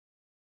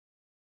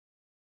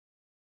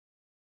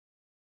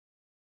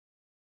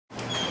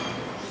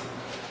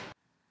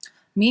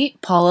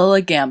Meet Paula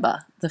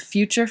Lagamba, the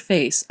future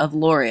face of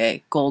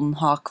Laurier Golden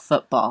Hawk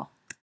football.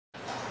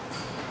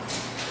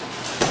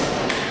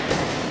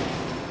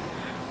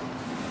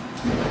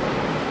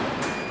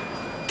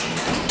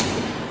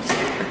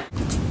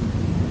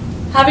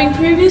 Having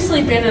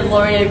previously been a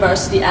Laurier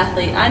varsity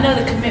athlete, I know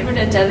the commitment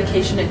and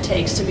dedication it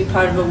takes to be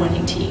part of a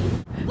winning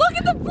team. Look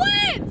at the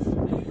blitz!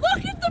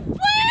 Look at the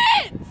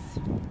blitz!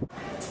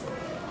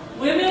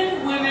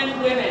 Women,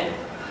 women, women.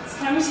 It's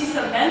time we see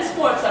some men's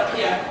sports up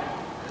here.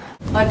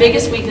 My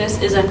biggest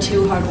weakness is I'm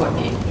too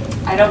hardworking.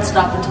 I don't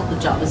stop until the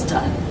job is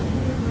done.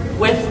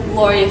 With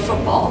Laurier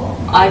football,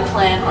 I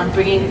plan on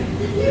bringing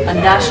a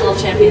national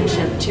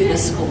championship to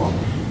this school,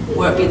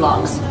 where it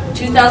belongs.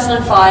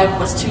 2005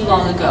 was too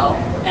long ago,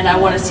 and I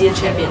want to see a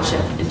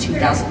championship in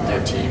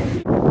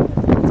 2013.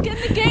 Let's get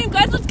in the game,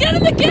 guys! Let's get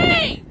in the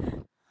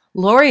game!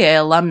 Laurier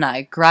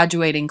alumni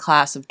graduating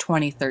class of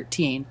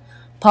 2013,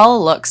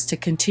 Paula looks to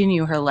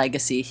continue her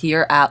legacy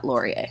here at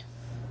Laurier.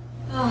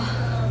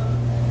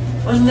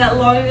 Wasn't that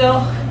long ago?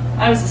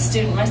 I was a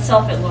student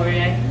myself at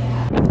Laurier.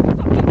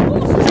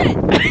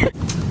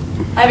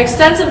 I have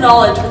extensive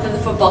knowledge within the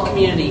football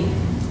community.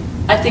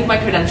 I think my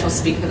credentials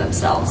speak for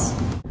themselves.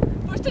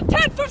 First and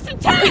 10! First and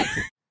 10!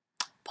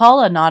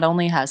 Paula not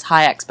only has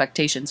high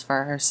expectations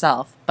for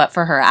herself, but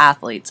for her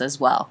athletes as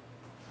well.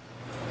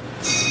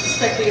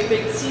 Expecting a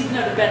big season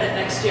out of Bennett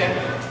next year.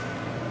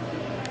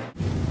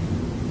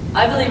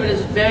 I believe it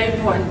is very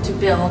important to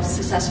build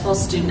successful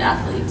student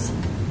athletes.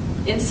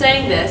 In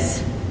saying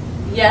this,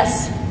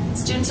 yes,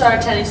 students are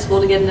attending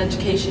school to get an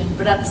education,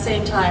 but at the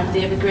same time,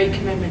 they have a great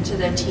commitment to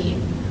their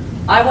team.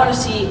 I want to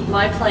see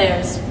my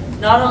players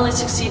not only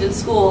succeed in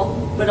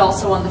school, but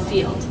also on the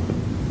field.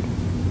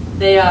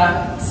 They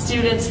are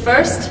students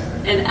first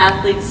and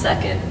athletes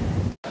second.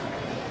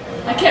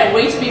 I can't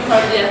wait to be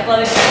part of the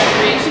athletics and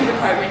recreation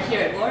department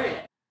here at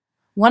Laurier.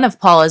 One of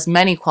Paula's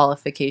many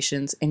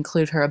qualifications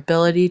include her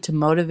ability to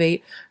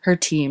motivate her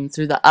team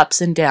through the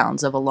ups and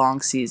downs of a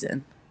long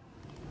season.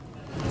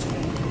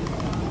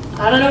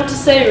 I don't know what to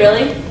say,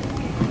 really.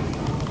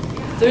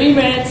 3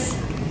 minutes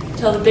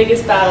till the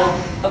biggest battle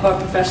of our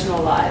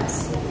professional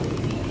lives.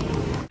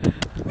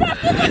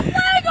 Ref, there's a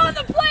flag on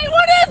the plate!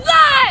 What is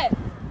that?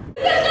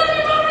 There's no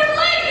moving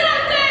legs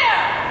out there!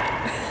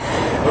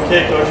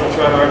 Okay, Coach, we'll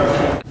try hard.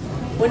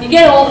 When you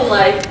get old in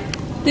life,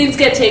 things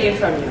get taken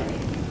from you.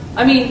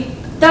 I mean,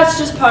 that's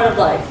just part of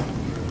life.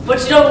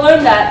 But you don't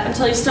learn that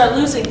until you start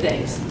losing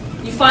things.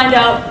 You find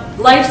out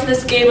life's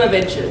this game of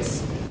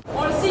inches. I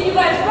want to see you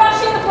guys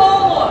rushing the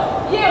ball more.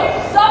 You,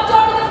 stop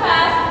talking the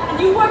pass, and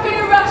you work on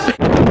your rushing.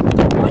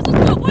 Boys,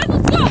 let's go! Boys,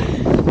 let's go!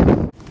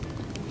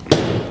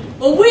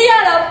 When we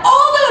add up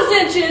all those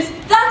inches,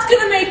 that's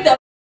going to make the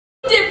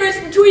difference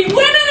between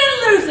winning and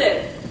losing.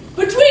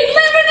 Between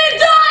living and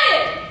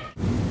dying.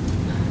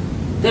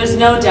 There's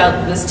no doubt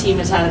that this team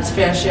has had its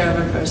fair share of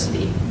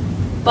adversity.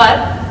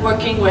 But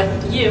working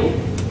with you,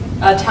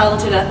 a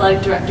talented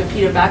athletic director,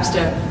 Peter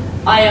Baxter,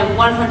 I am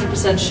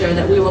 100% sure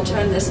that we will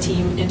turn this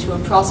team into a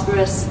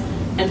prosperous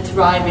and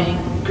thriving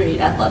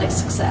great athletic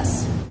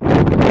success.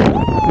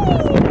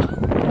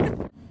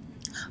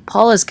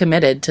 Paul is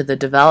committed to the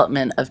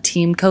development of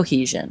team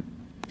cohesion.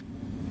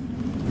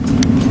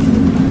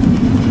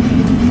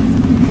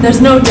 There's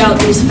no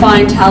doubt these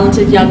fine,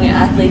 talented young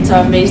athletes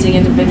are amazing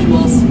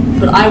individuals,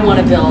 but I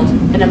want to build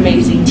an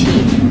amazing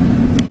team.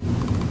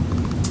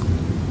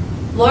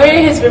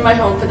 Laurier has been my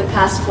home for the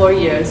past 4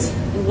 years,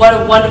 and what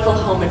a wonderful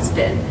home it's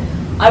been.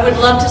 I would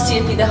love to see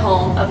it be the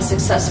home of a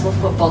successful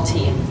football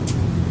team.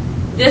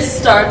 This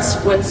starts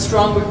with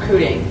strong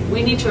recruiting.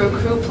 We need to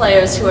recruit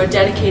players who are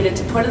dedicated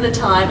to put in the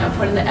time and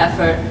put in the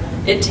effort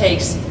it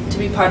takes to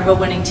be part of a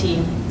winning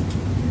team.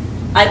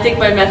 I think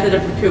my method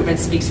of recruitment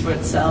speaks for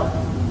itself.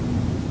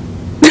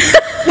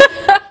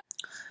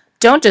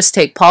 Don't just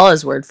take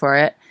Paula's word for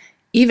it.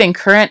 Even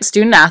current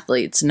student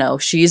athletes know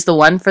she's the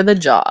one for the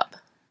job.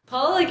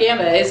 Paula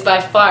Lagamba is by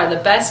far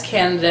the best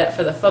candidate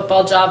for the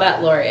football job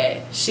at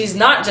Laurier. She's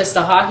not just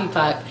a hockey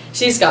puck,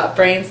 she's got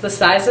brains the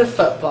size of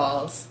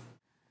footballs.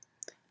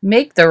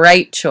 Make the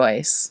right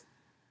choice.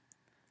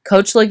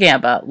 Coach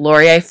Lagamba,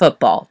 Laurier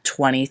Football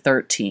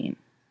 2013.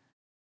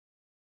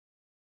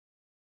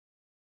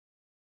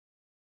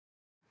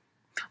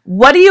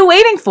 What are you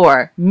waiting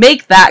for?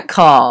 Make that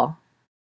call.